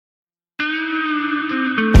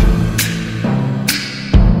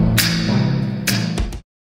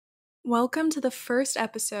Welcome to the first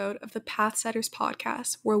episode of the Pathsetters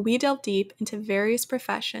Podcast, where we delve deep into various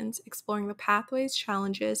professions, exploring the pathways,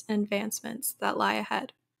 challenges, and advancements that lie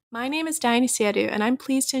ahead. My name is Diane Asiedu, and I'm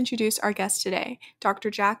pleased to introduce our guest today,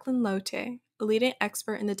 Dr. Jaclyn Laute, a leading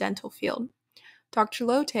expert in the dental field. Dr.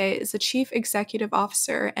 Laute is the Chief Executive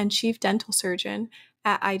Officer and Chief Dental Surgeon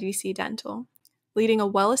at Odyssey Dental, leading a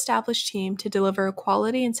well-established team to deliver a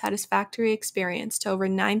quality and satisfactory experience to over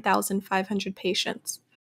 9,500 patients.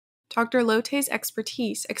 Dr. Laute's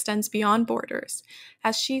expertise extends beyond borders,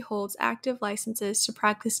 as she holds active licenses to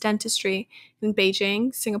practice dentistry in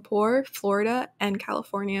Beijing, Singapore, Florida, and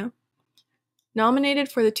California. Nominated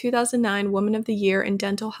for the 2009 Woman of the Year in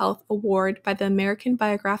Dental Health Award by the American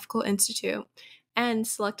Biographical Institute, and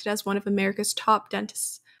selected as one of America's top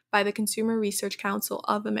dentists by the Consumer Research Council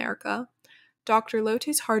of America, Dr.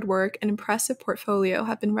 Laute's hard work and impressive portfolio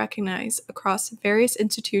have been recognized across various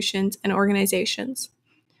institutions and organizations.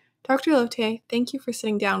 Dr. Laute, thank you for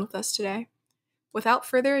sitting down with us today. Without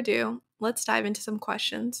further ado, let's dive into some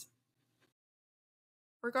questions.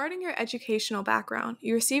 Regarding your educational background,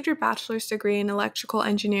 you received your bachelor's degree in electrical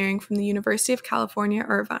engineering from the University of California,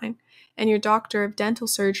 Irvine, and your doctor of dental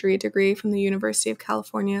surgery degree from the University of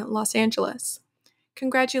California, Los Angeles.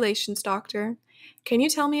 Congratulations, doctor. Can you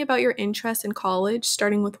tell me about your interest in college,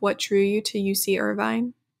 starting with what drew you to UC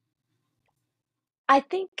Irvine? I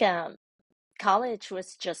think college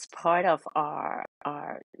was just part of our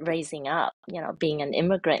raising up. Being an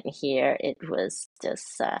immigrant here, it was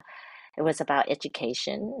just it was about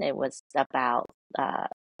education. It was about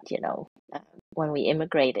you know when we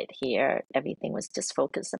immigrated here, everything was just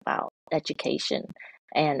focused about education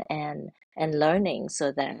and learning,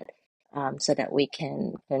 so that we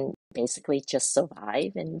can basically just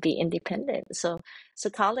survive and be independent. So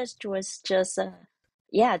college was just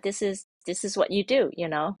yeah, this is what you do. You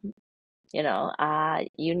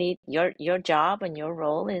need your job and your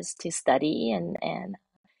role is to study and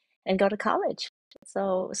go to college.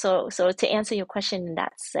 So to answer your question in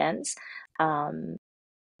that sense, um,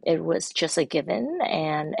 it was just a given,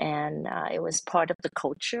 and it was part of the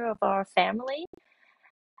culture of our family.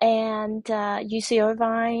 And UC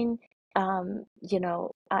Irvine,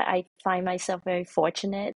 I find myself very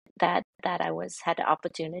fortunate that I had the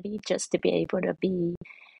opportunity just to be able to be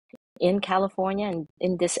in California and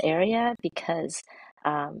in this area, because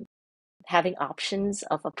um, having options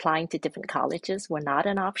of applying to different colleges were not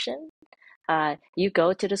an option. You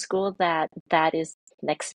go to the school that is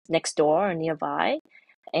next door or nearby,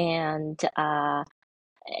 and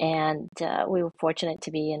we were fortunate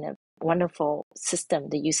to be in a wonderful system,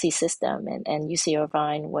 the UC system, and UC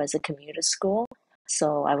Irvine was a commuter school,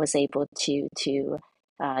 so I was able to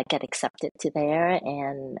get accepted to there,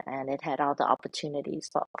 and it had all the opportunities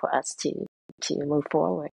for us to move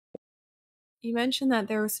forward. You mentioned that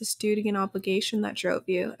there was this duty and obligation that drove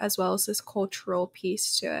you, as well as this cultural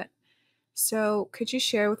piece to it. So could you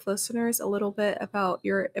share with listeners a little bit about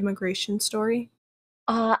your immigration story?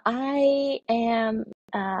 I am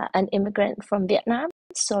an immigrant from Vietnam,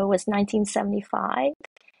 so it was 1975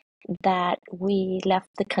 that we left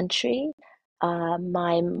the country,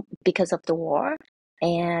 because of the war,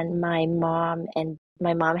 and my mom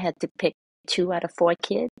had to pick two out of four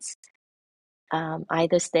kids,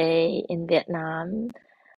 either stay in Vietnam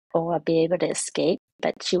or be able to escape.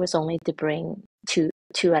 But she was only to bring two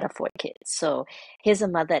out of four kids. So here's a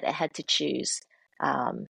mother that had to choose,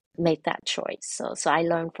 make that choice. So I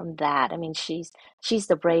learned from that. I mean, she's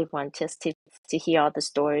the brave one, just to hear all the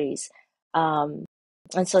stories.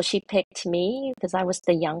 And so she picked me because I was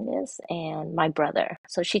the youngest, and my brother.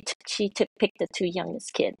 So picked the two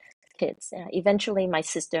youngest kids. Eventually, my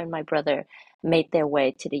sister and my brother made their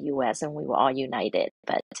way to the U.S. and we were all united,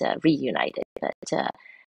 but reunited.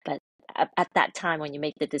 But at that time, when you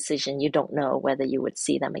make the decision, you don't know whether you would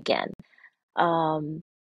see them again. Um,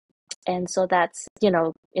 and so that's,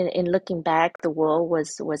 in looking back, the world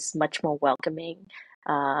was much more welcoming.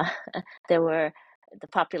 Uh, there were the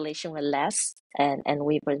population were less, and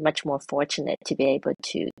we were much more fortunate to be able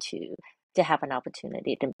to have an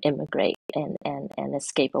opportunity to immigrate and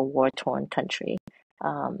escape a war-torn country.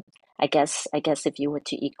 Um, I guess if you were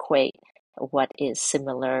to equate what is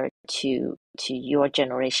similar to your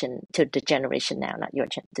generation, to the generation now, not your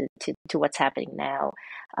to what's happening now,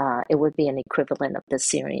 it would be an equivalent of the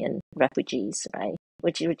Syrian refugees, right?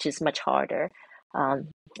 Which is much harder,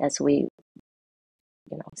 as we,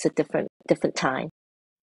 it's a different time.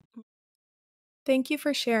 Thank you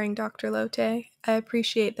for sharing, Dr. Laute. I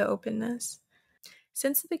appreciate the openness.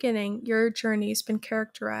 Since the beginning, your journey's been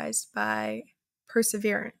characterized by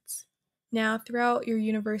perseverance. Now, throughout your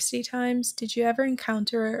university times, did you ever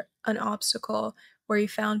encounter an obstacle where you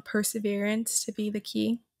found perseverance to be the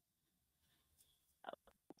key?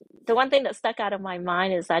 The one thing that stuck out of my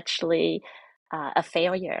mind is actually a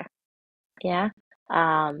failure. Yeah.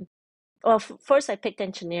 Well, first I picked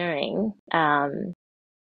engineering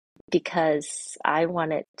because I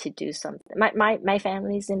wanted to do something. My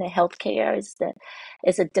family's in the healthcare.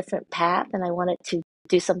 Is a different path, and I wanted to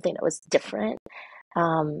do something that was different.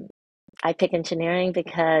 Um, I picked engineering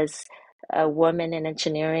because a woman in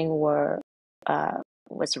engineering uh,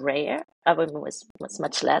 was rare. A woman was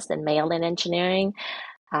much less than male in engineering.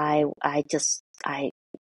 I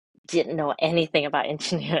didn't know anything about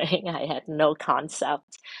engineering. I had no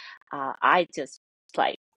concept. I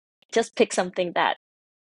like just picked something that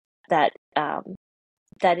that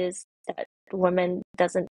women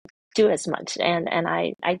doesn't do as much, and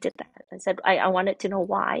I did that. I said I wanted to know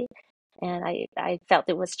why, and I felt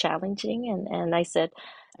it was challenging, and I said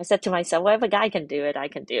to myself, well, if a guy can do it, I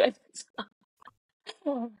can do it.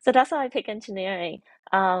 So that's why I picked engineering.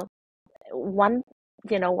 One,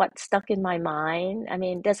 what stuck in my mind, I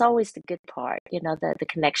mean, there's always the good part, the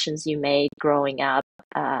connections you made growing up.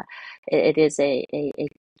 Uh, it is a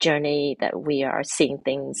journey that we are seeing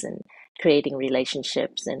things and creating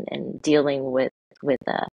relationships and dealing with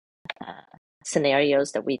uh,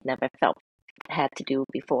 scenarios that we'd never felt had to do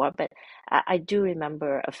before. But I do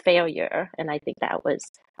remember a failure, and I think that was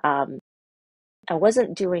I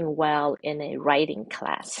wasn't doing well in a writing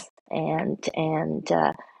class, and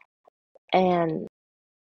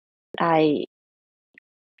I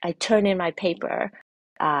I turned in my paper,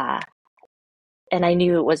 uh, and I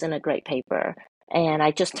knew it wasn't a great paper, and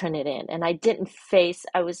I just turned it in, and I didn't face.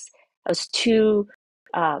 I was too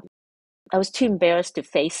um, I was too embarrassed to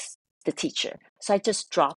face the teacher, so I just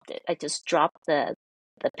dropped it. I just dropped the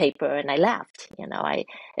paper and I left. I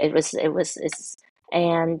it was it's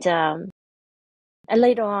and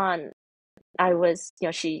later on I was,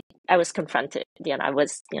 I was confronted.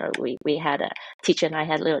 We had a teacher and I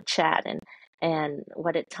had a little chat, and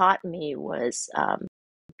what it taught me was,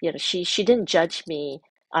 she didn't judge me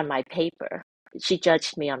on my paper. She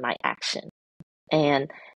judged me on my action. And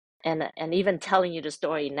and even telling you the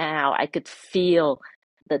story now, I could feel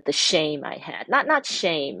the shame I had. Not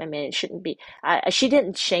shame. I mean, it shouldn't be. She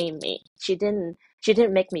didn't shame me. She didn't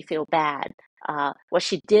make me feel bad. What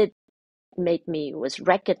she did make me was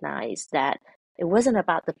recognize that it wasn't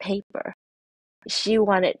about the paper. She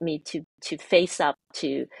wanted me to face up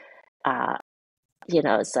to, uh,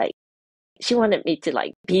 it's like she wanted me to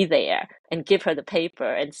like be there and give her the paper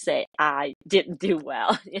and say I didn't do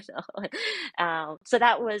well, so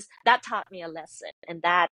that taught me a lesson, and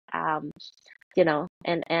that and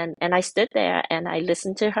I stood there and I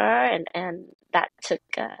listened to her, and that took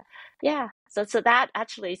yeah. So that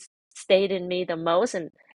actually stayed in me the most, and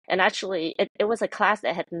actually it was a class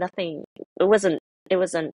that had nothing. It wasn't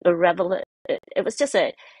irrelevant. It was just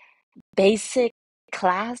a basic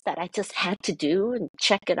class that I just had to do and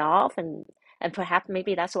check it off, and perhaps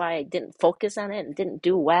maybe that's why I didn't focus on it and didn't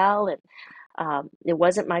do well, and it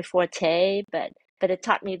wasn't my forte, but it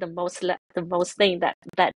taught me the most thing that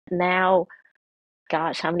now,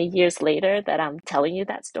 gosh, how many years later that I'm telling you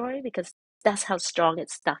that story, because that's how strong it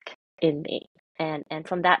stuck in me. And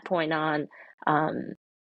from that point on, um,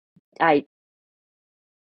 I,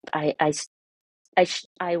 I, I,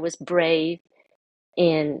 I was brave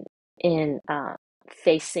in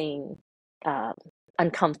facing um,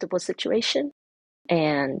 uncomfortable situation,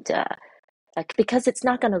 and like, because it's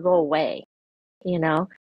not going to go away, you know.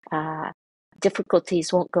 Uh,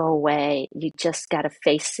 Difficulties won't go away. You just got to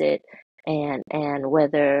face it, and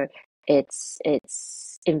whether it's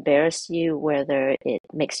embarrass you, whether it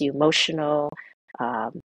makes you emotional,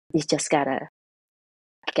 um, you just got to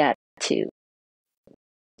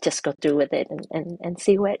just go through with it, and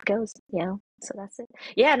see where it goes, So that's it.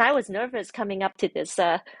 Yeah, and I was nervous coming up to this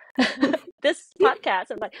this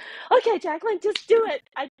podcast. I'm like, okay, Jaclyn, just do it.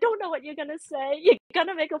 I don't know what you're gonna say. You're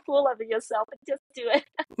gonna make a fool of yourself, but just do it.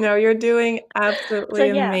 No, you're doing So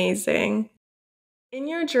absolutely yeah. amazing. In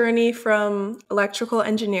your journey from electrical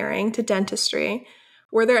engineering to dentistry,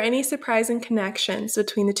 were there any surprising connections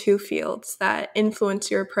between the two fields that influenced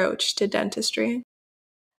your approach to dentistry?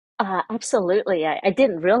 Absolutely. I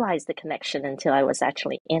didn't realize the connection until I was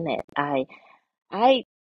actually in it. I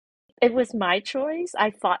It was my choice.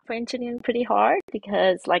 I fought for engineering pretty hard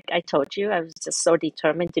because, like I told you, I was just so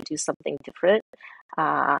determined to do something different.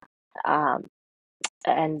 Uh, um,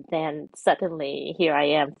 and then suddenly here I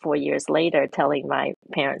am 4 years later telling my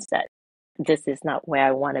parents that this is not where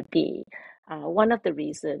I want to be. One of the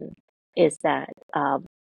reasons is that I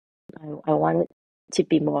wanted to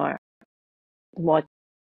be more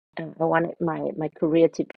I wanted my career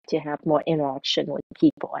to have more interaction with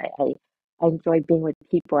people. I enjoy being with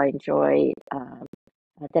people. I enjoy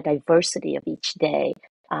the diversity of each day.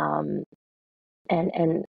 Um,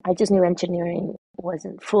 and I just knew engineering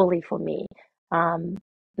wasn't fully for me. Um,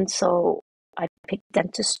 and so I picked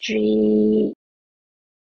dentistry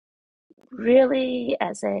really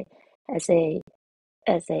as a as a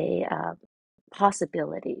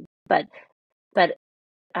possibility. But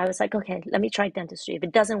I was like, okay, let me try dentistry. If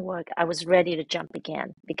it doesn't work, I was ready to jump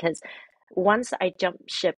again because once I jumped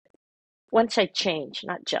ship, once I changed,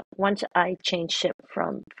 not jump, once I changed ship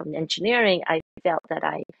from engineering, I felt that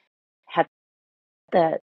I had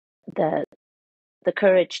the the the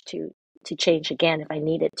courage to change again if I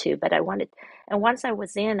needed to. But I wanted, and once I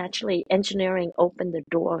was in, actually, engineering opened the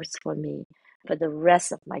doors for me for the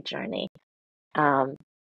rest of my journey. Um,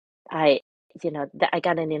 I, I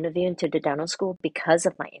got an interview into the dental school because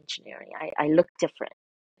of my engineering. I looked different,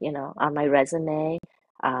 on my resume.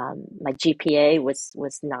 My GPA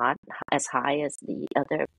was not as high as the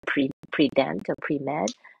other pre-dent or pre-med,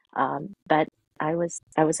 but I was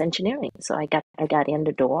engineering, so I got in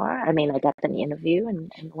the door. I mean, I got an interview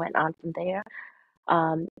and went on from there.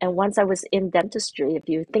 And once I was in dentistry, if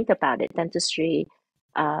you think about it,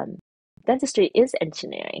 um, dentistry is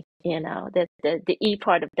engineering. The E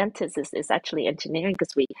part of dentist is actually engineering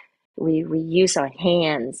because we use our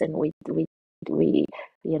hands and we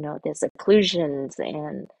there's occlusions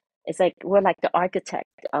and it's like we're like the architect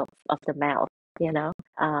of the mouth. You know,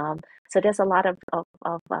 so there's a lot of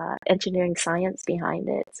engineering science behind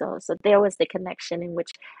it. So there was the connection in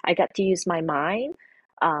which I got to use my mind.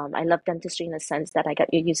 I love dentistry in the sense that I got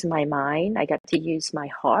to use my mind. I got to use my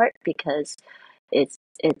heart because it's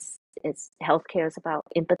healthcare is about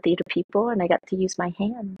empathy to people, and I got to use my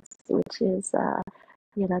hands, which is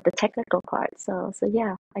the technical part. So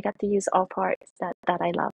yeah, I got to use all parts that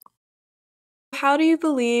I love. How do you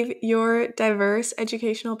believe your diverse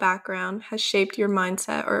educational background has shaped your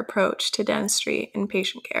mindset or approach to dentistry and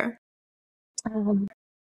patient care? Um,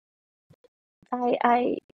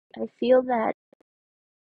 I feel that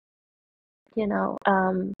you know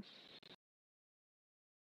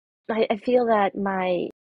I feel that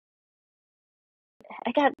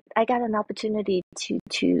I got an opportunity to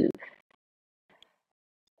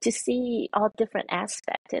see all different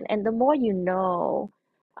aspects, and the more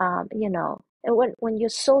and when you're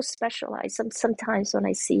so specialized, sometimes when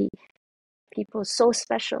I see people so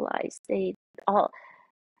specialized, they all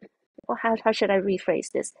well, how should I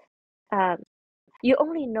rephrase this? Um, you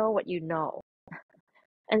only know what you know,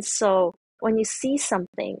 and so when you see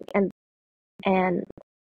something and and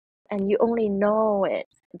you only know it,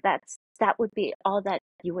 that would be all that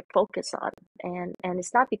you would focus on, and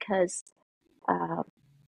it's not because uh,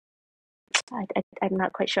 I'm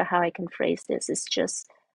not quite sure how I can phrase this. It's just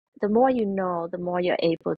the more you know, the more you're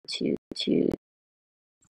able to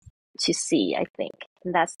see, I think.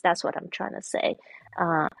 And that's what I'm trying to say.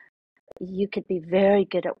 Uh, you could be very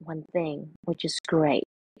good at one thing, which is great,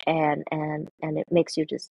 and it makes you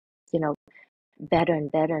just, you know, better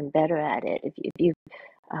and better and better at it. If you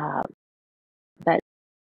uh, but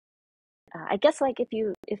I guess like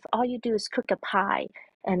if all you do is cook a pie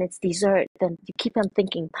and it's dessert, then you keep on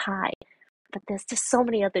thinking pie. But there's just so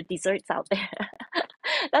many other desserts out there.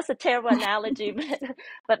 That's a terrible analogy,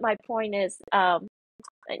 but my point is,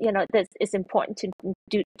 that it's important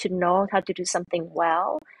to know how to do something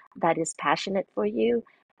well that is passionate for you,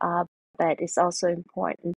 uh, but it's also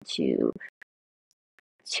important to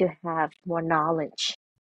have more knowledge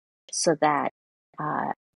so that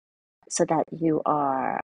uh, you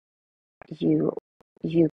are you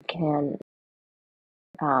can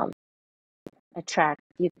um,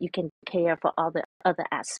 you can care for other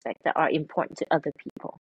aspects that are important to other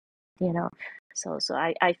people. you know so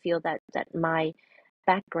I feel that my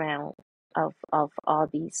background of all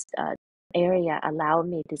these area allow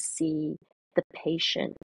me to see the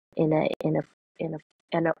patient in a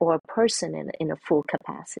or a person in a full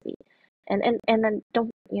capacity, and then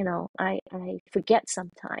don't I forget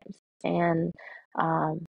sometimes,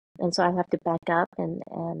 um and so I have to back up and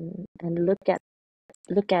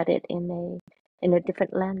look at it in a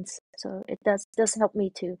different lens. So it does help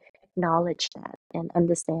me to acknowledge that and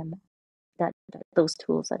understand that those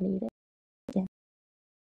tools are needed. Yeah.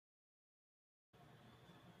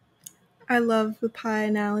 I love the pie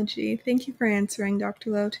analogy. Thank you for answering,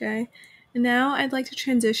 Dr. Laute. And now I'd like to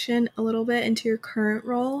transition a little bit into your current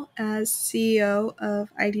role as CEO of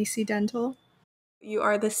IDC Dental. You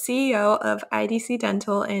are the CEO of IDC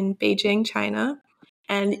Dental in Beijing, China,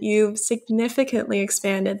 and you've significantly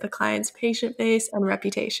expanded the client's patient base and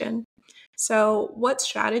reputation. So, what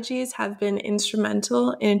strategies have been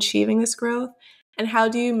instrumental in achieving this growth, and how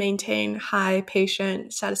do you maintain high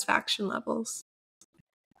patient satisfaction levels?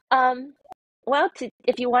 Um, well,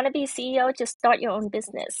 if you want to be a CEO, just start your own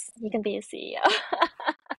business. You can be a CEO.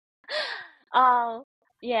 Um,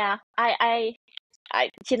 yeah,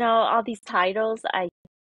 all these titles,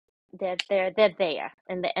 they're there,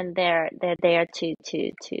 and they're there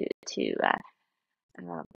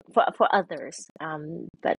for others.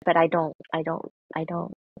 But I don't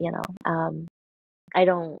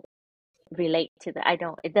relate to that.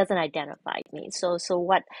 It doesn't identify me. So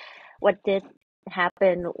what did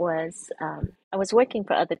happen was, I was working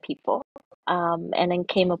for other people, and then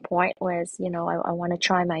came a point was, I want to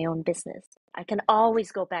try my own business. I can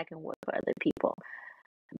always go back and work for other people,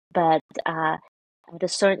 but at a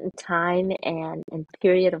certain time and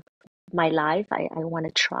period of my life, I want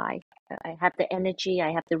to try. I have the energy,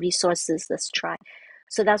 I have the resources. Let's try.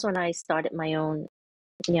 So that's when I started my own.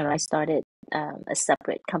 I started a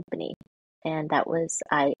separate company, and that was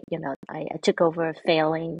I took over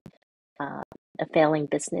uh, a failing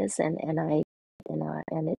business, and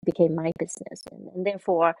it became my business, and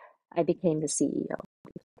therefore I became the CEO.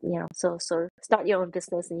 So start your own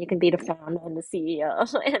business, and you can be the founder and the CEO,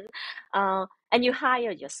 and you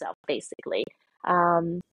hire yourself basically.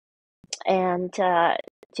 Um, and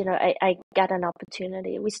I got an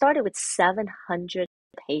opportunity. We started with 700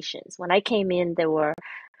 patients. When I came in, there were,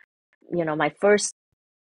 my first,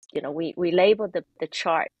 we labeled the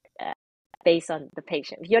chart based on the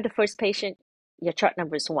patient. If you're the first patient, your chart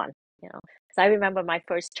number is one. So I remember my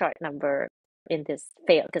first chart number in this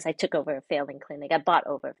fail, because I took over a failing clinic. I bought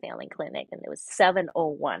over a failing clinic, and it was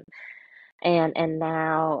 701. And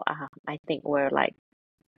now I think we're like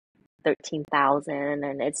 13,000,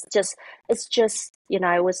 and it's just it's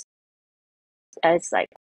like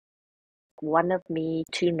one of me,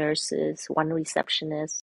 two nurses, one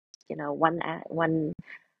receptionist, one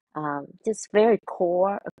just very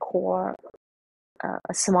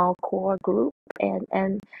a small core group.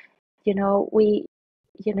 And we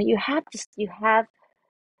you have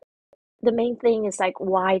the main thing is like,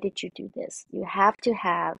 why did you do this? You have to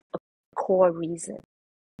have a core reason,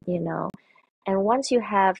 you know and once you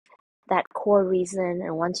have that core reason,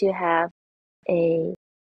 and once you have a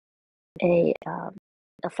a um,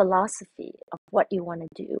 a philosophy of what you want to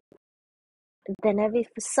do, then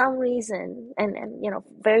for some reason, and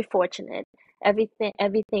very fortunate,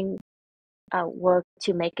 everything worked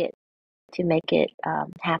to make it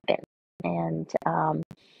happen. And um,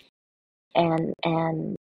 and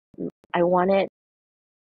and I wanted,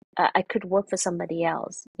 I could work for somebody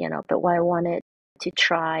else, but I wanted to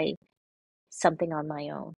try something on my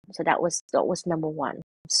own. So that was number one.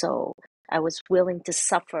 So I was willing to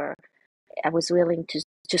suffer. I was willing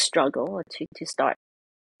to struggle, or to start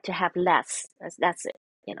to have less. That's it.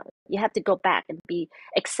 You have to go back and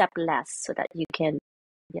accept less, so that you can.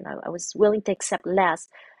 I was willing to accept less,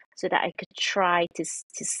 so that I could try to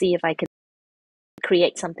see if I could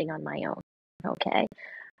create something on my own. Okay.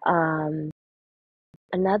 Um,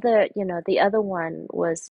 the other one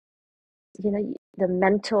was, the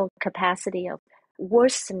mental capacity of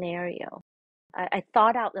worst scenario. I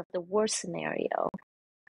thought out of the worst scenario,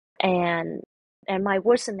 and my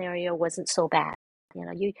worst scenario wasn't so bad.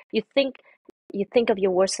 You think of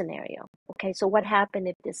your worst scenario. Okay, so what happened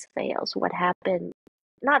if this fails? What happened?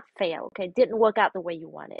 Not fail. Okay, didn't work out the way you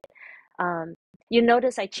wanted. Um, you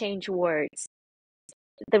notice I change words.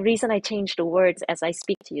 The reason I change the words as I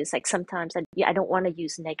speak to you is like, sometimes I don't want to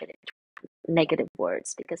use negative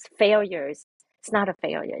words, because failures, it's not a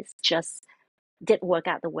failure. It's just didn't work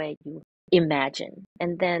out the way you imagine.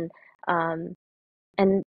 And then um,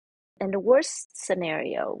 and and the worst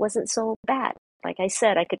scenario wasn't so bad. Like I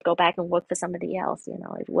said, I could go back and work for somebody else.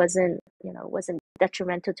 It wasn't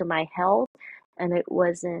detrimental to my health, and it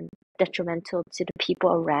wasn't detrimental to the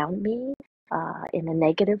people around me in a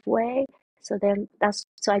negative way. So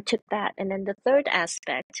I took that. And then the third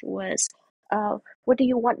aspect was, what do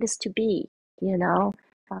you want this to be?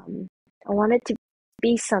 Um, I wanted to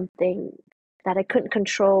be something that I couldn't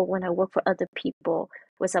control when I worked for other people.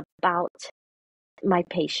 Was about my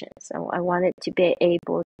patients. I wanted to be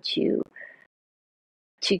able to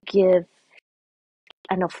give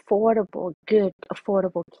an good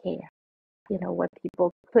affordable care, where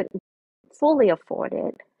people couldn't fully afford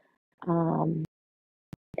it. Um,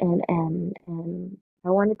 and I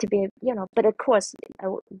wanted to be, but of course,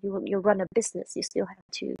 you run a business, you still have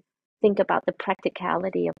to think about the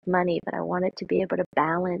practicality of money. But I wanted to be able to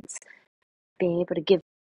balance being able to give,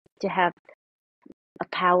 to have a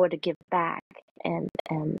power to give back, and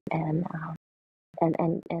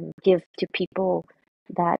give to people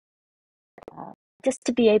that just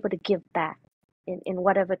to be able to give back in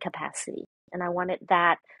whatever capacity. And I wanted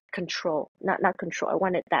that control, not control. I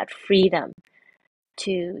wanted that freedom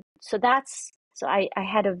so I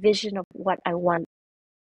had a vision of what I want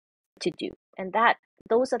to do. And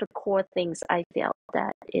those are the core things I felt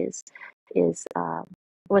that is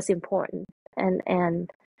was important. And and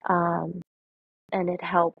it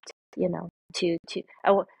helped, to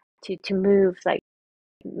move, like,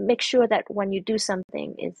 make sure that when you do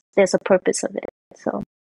something, there's a purpose of it. So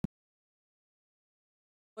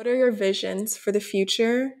What are your visions for the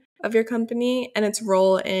future of your company and its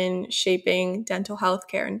role in shaping dental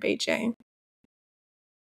healthcare in Beijing?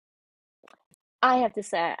 I have to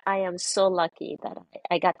say, I am so lucky that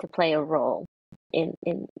I got to play a role in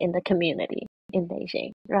the community in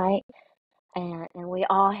Beijing, right? And we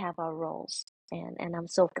all have our roles, and I'm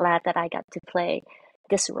so glad that I got to play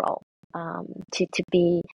this role, to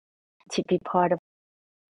be part of,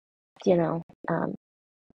 you know, um,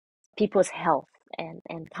 people's health and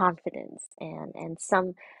confidence, and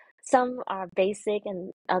some are basic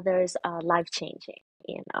and others are life changing.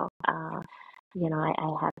 I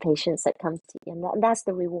have patients that come to me, and that's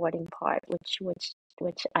the rewarding part, which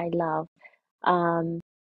I love. Um,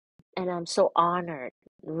 and I'm so honored,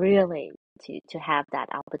 really, to have that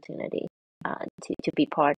opportunity, to be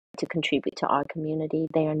part, to contribute to our community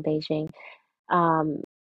there in Beijing. Um,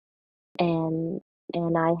 and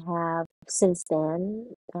and I have since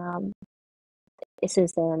then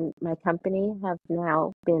my company have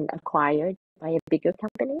now been acquired by a bigger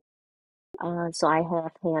company. So I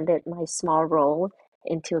have handed my small role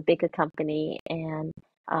into a bigger company, and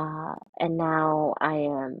now I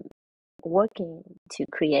am working to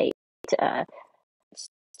create, uh,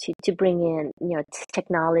 to bring in,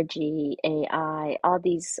 technology, AI. All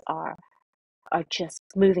these are just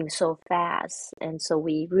moving so fast, and so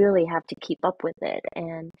we really have to keep up with it.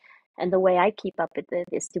 And the way I keep up with it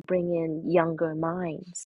is to bring in younger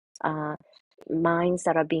minds, uh, minds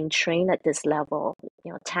that are being trained at this level,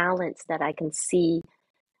 talents that I can see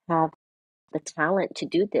have the talent to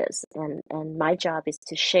do this. And my job is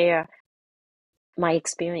to share my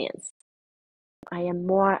experience. I am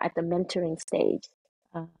more at the mentoring stage,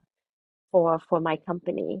 uh, for my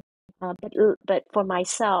company. But for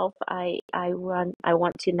myself, I want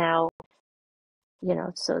to now,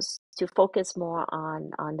 to focus more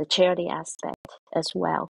on the charity aspect as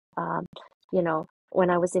well. Um, when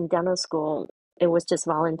I was in dental school, it was just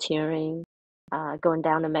volunteering, going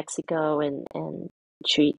down to Mexico and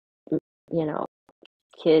treat, you know,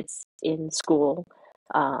 kids in school,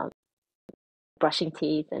 um, brushing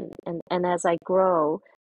teeth, and as I grow,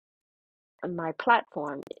 my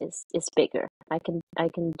platform is bigger. I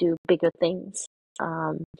can do bigger things.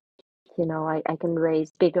 Um, I can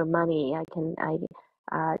raise bigger money.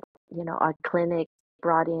 Uh, our clinic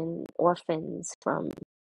brought in orphans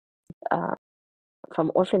uh,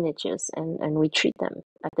 from orphanages, and we treat them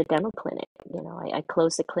at the dental clinic. I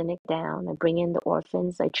close the clinic down. I bring in the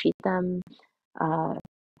orphans. I treat them. Uh,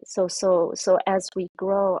 so as we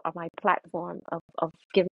grow on my platform of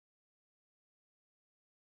giving.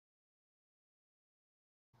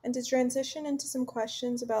 And to transition into some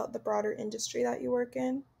questions about the broader industry that you work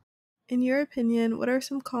in your opinion, what are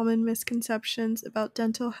some common misconceptions about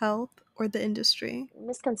dental health or the industry?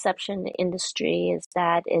 Misconception in the industry is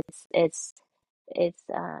that it's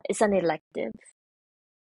an elective.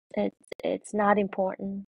 It's not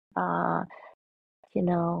important. Uh, you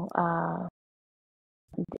know,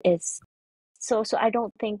 it's so I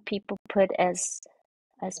don't think people put as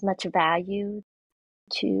much value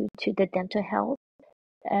to the dental health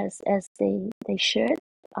as they should.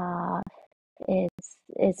 Uh,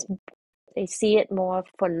 it's they see it more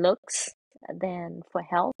for looks than for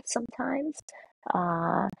health sometimes.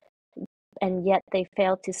 Uh, and yet they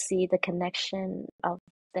fail to see the connection of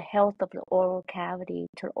the health of the oral cavity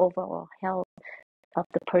to overall health of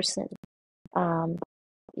the person. Um,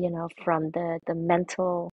 from the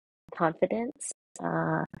mental confidence,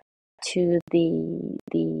 to the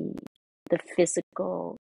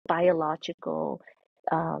physical, biological,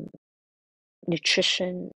 um,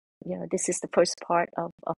 nutrition. This is the first part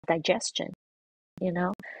of digestion. You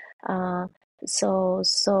know, uh, so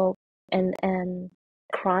and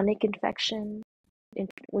chronic infection.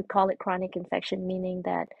 We call it chronic infection, meaning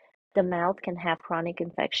that the mouth can have chronic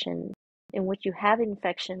infection in which you have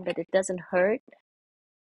infection, but it doesn't hurt,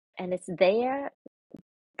 and it's there,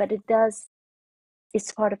 but it does.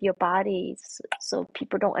 It's part of your body, so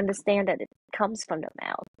people don't understand that it comes from the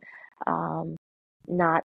mouth,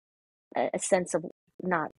 not a sense of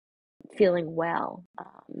not feeling well.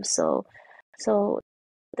 So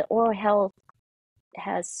the oral health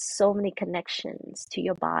has so many connections to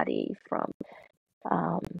your body from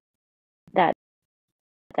um, that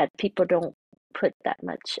that people don't put that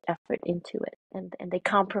much effort into it, and they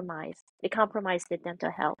compromise their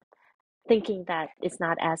dental health, thinking that it's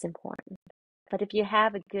not as important. But if you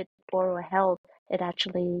have a good oral health, it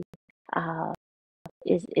actually uh,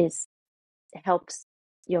 is helps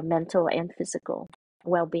your mental and physical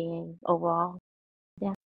well-being overall.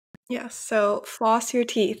 Yeah. Yes, so floss your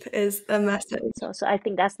teeth is the message. So I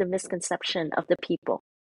think that's the misconception of the people.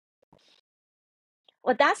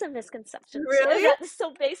 Well, that's a misconception. Really? That's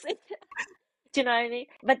so basic. Do you know what I mean?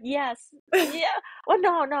 But yes, yeah. Well,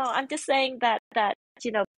 no. I'm just saying that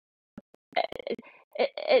you know,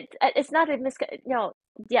 it's not a no.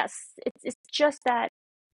 Yes, it's just that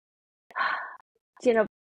you know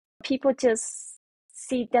people just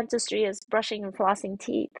see dentistry as brushing and flossing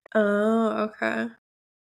teeth, Oh, okay.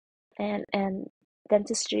 and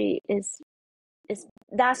dentistry is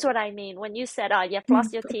that's what I mean when you said, oh yeah,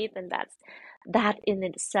 floss your teeth, and that in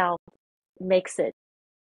itself makes it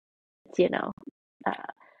you know uh,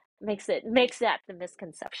 makes that the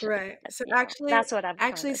misconception. Right. So That's what I'm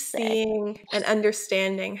trying actually to say. seeing and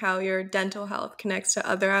understanding how your dental health connects to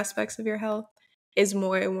other aspects of your health is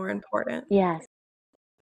more and more important. Yes,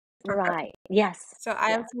 Okay. right. Yes, So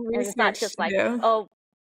I have yeah. some And it's not research just to like, do. oh,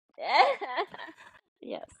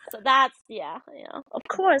 yes. So that's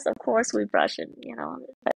of course we brush it,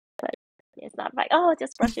 but it's not like, oh,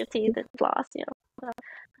 just brush your teeth and floss.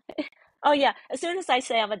 Oh yeah. As soon as I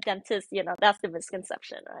say I'm a dentist, that's the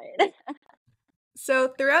misconception, right? So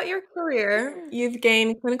throughout your career, you've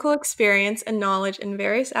gained clinical experience and knowledge in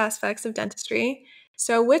various aspects of dentistry.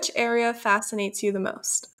 So which area fascinates you the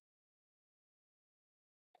most?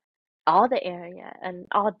 All the area and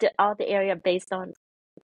all the area based on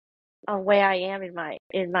where I am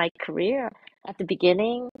in my career. At the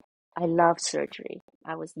beginning, I loved surgery.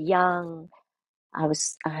 I was young. I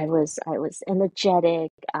was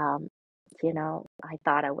energetic. I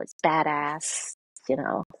thought I was badass.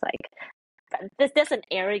 Like there's an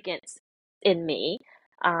arrogance in me,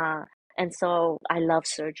 uh, and so I love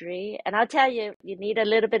surgery. And I'll tell you, you need a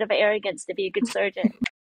little bit of arrogance to be a good surgeon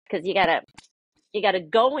because you gotta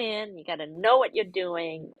go in, you gotta know what you're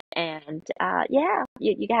doing, and yeah,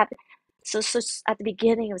 you got. So at the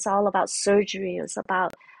beginning, it was all about surgery. It was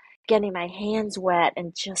about getting my hands wet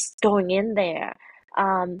and just going in there.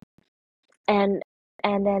 Um, and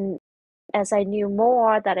and then as I knew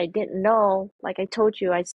more that I didn't know, like I told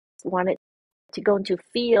you, wanted to go into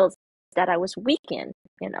fields that I was weak in,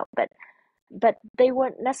 but they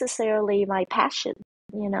weren't necessarily my passion,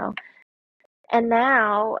 you know. And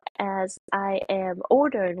now, as I am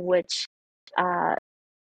older, in which uh,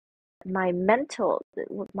 my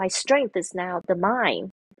strength is now the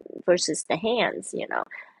mind versus the hands,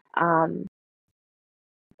 um,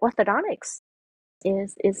 orthodontics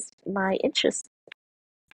is my interest.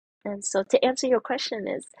 And so to answer your question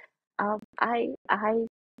is, um, I I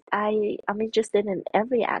I'm interested in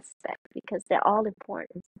every aspect because they're all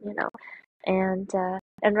important. And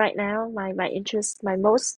right now my interest, my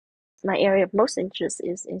area of most interest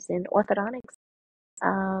is in orthodontics.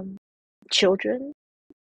 Children,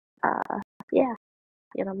 uh, yeah,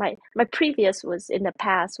 my previous was in the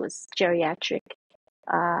past was geriatric.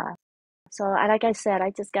 Uh, so like I said,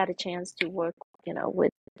 I just got a chance to work,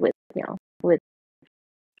 with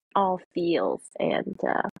all fields, and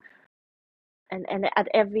at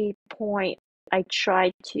every point I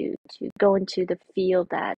try to go into the field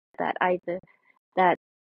that either that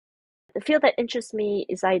the field that interests me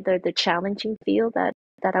is either the challenging field that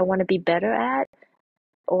I want to be better at,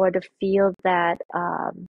 or the field that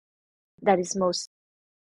is most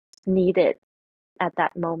needed at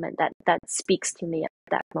that moment, that speaks to me at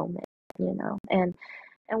that moment. And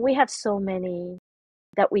we have so many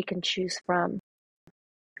that we can choose from,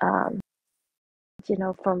 um,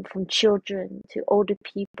 from children to older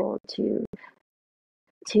people to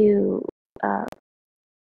uh,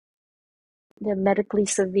 the medically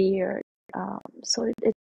severe. So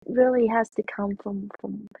it really has to come from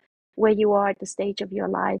where you are at the stage of your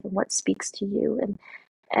life and what speaks to you.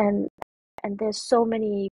 And and there's so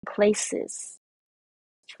many places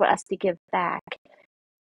for us to give back.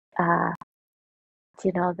 Uh,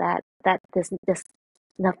 that there's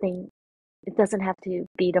nothing. It doesn't have to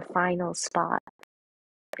be the final spot.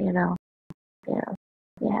 You know. Yeah.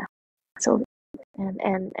 Yeah. So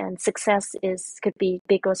and success could be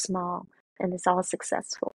big or small, and it's all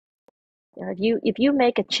successful. If you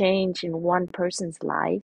make a change in one person's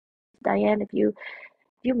life, Diane, if you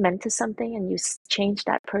mentor something and you change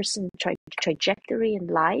that person's trajectory in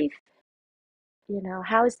life,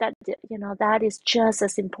 how is that, that is just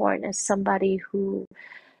as important as somebody who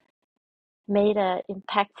made an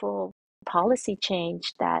impactful policy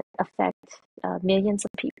change that affect millions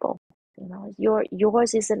of people.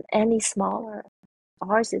 Yours isn't any smaller.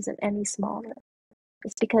 Ours isn't any smaller.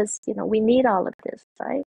 It's because, we need all of this,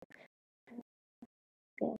 right?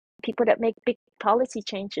 Yeah. People that make big policy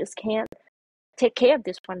changes can't take care of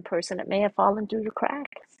this one person that may have fallen through the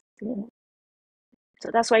cracks. So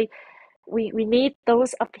that's why we need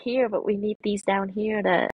those up here, but we need these down here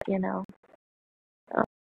to, uh,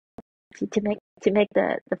 to make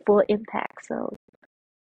the full impact. So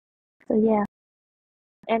yeah.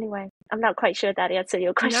 Anyway, I'm not quite sure that answered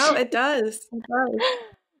your question. No, it does. It does.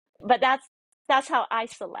 But that's how I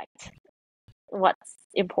select what's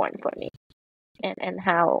important for me and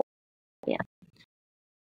how, yeah.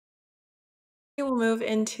 We will move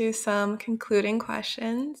into some concluding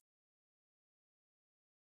questions.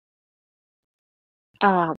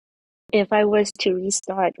 If I was to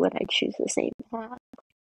restart, would I choose the same path?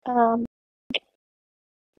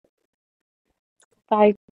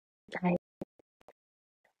 I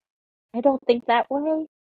I don't think that way.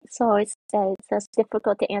 So it's just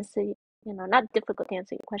difficult to answer, not difficult to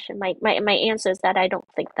answer your question. My answer is that I don't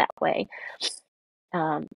think that way.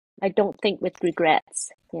 I don't think with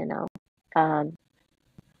regrets, Um,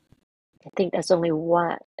 I think there's only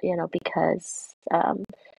one, because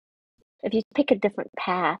if you pick a different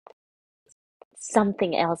path,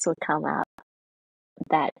 something else will come up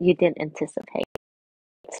that you didn't anticipate.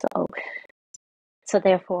 So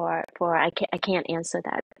therefore, I can't answer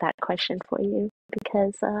that question for you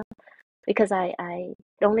because I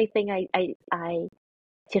the only thing I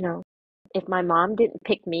if my mom didn't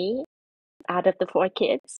pick me out of the 4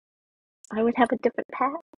 kids, I would have a different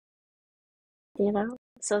path.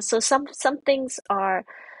 So some things were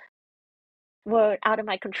out of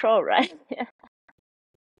my control, right?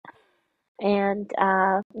 And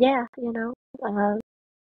yeah,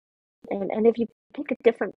 and if you pick a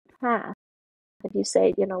different path, if you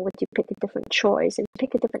say, would you pick a different choice, and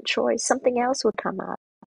pick a different choice, something else would come up.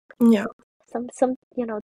 Yeah. Some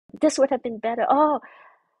this would have been better. Oh,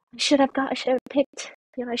 I should have picked,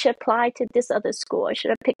 I should apply to this other school. I should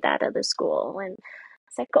have picked that other school. And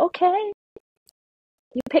it's like, okay,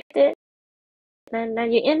 you picked it, and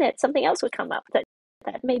then you're in it. Something else would come up that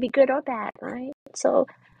may be good or bad, right? So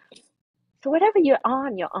whatever you're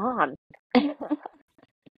on, you're on.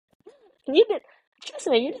 You didn't, trust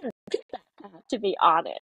me, you didn't pick that path to be on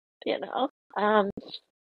it,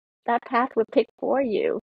 that path would pick for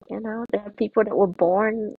you. There are people that were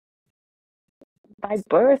born by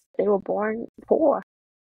birth, they were born poor.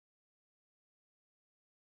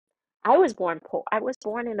 I was born poor. I was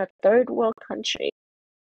born in a third world country.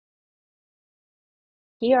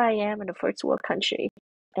 Here I am in a first world country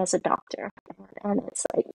as a doctor. And it's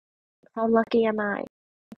like, how lucky am I?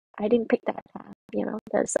 I didn't pick that path,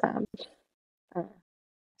 there's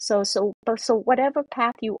so whatever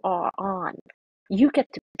path you are on, you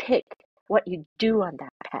get to pick what you do on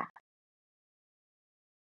that path.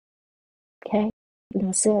 Okay?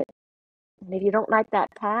 That's it. And if you don't like that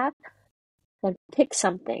path, then pick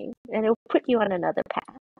something and it'll put you on another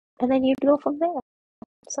path. And then you go from there.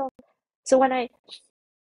 So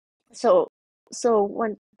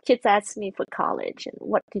when kids ask me for college and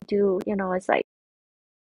what to do, it's like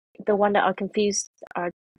the one that are confused are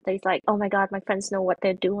they're like, oh my God, my friends know what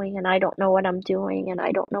they're doing and I don't know what I'm doing and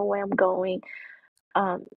I don't know where I'm going.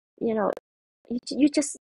 Um, you know,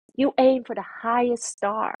 you aim for the highest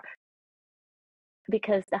star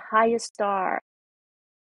because the highest star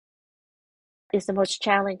is the most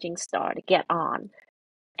challenging star to get on.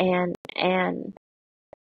 And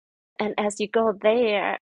as you go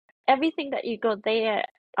there, everything that you go there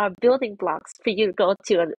are building blocks for you to go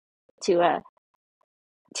to a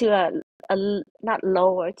not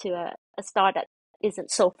lower to a star that isn't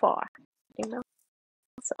so far, you know.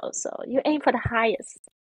 So you aim for the highest.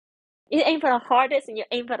 You aim for the hardest, and you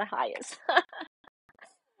aim for the highest.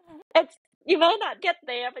 It's you may not get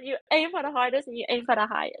there, but you aim for the hardest and you aim for the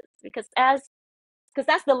highest because that's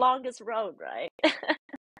the longest road, right?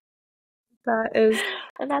 That is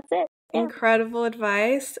And that's it. Yeah. incredible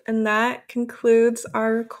advice. And that concludes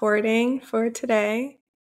our recording for today.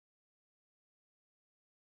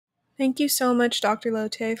 Thank you so much, Dr.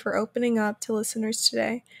 Laute, for opening up to listeners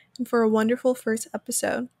today and for a wonderful first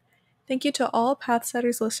episode. Thank you to all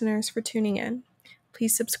Pathsetters listeners for tuning in.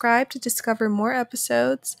 Please subscribe to discover more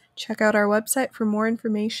episodes, check out our website for more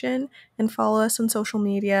information, and follow us on social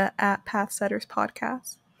media at Pathsetters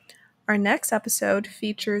Podcast. Our next episode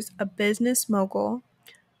features a business mogul.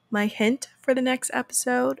 My hint for the next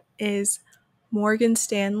episode is Morgan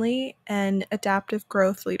Stanley, and adaptive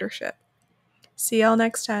growth leadership. See y'all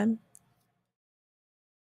next time.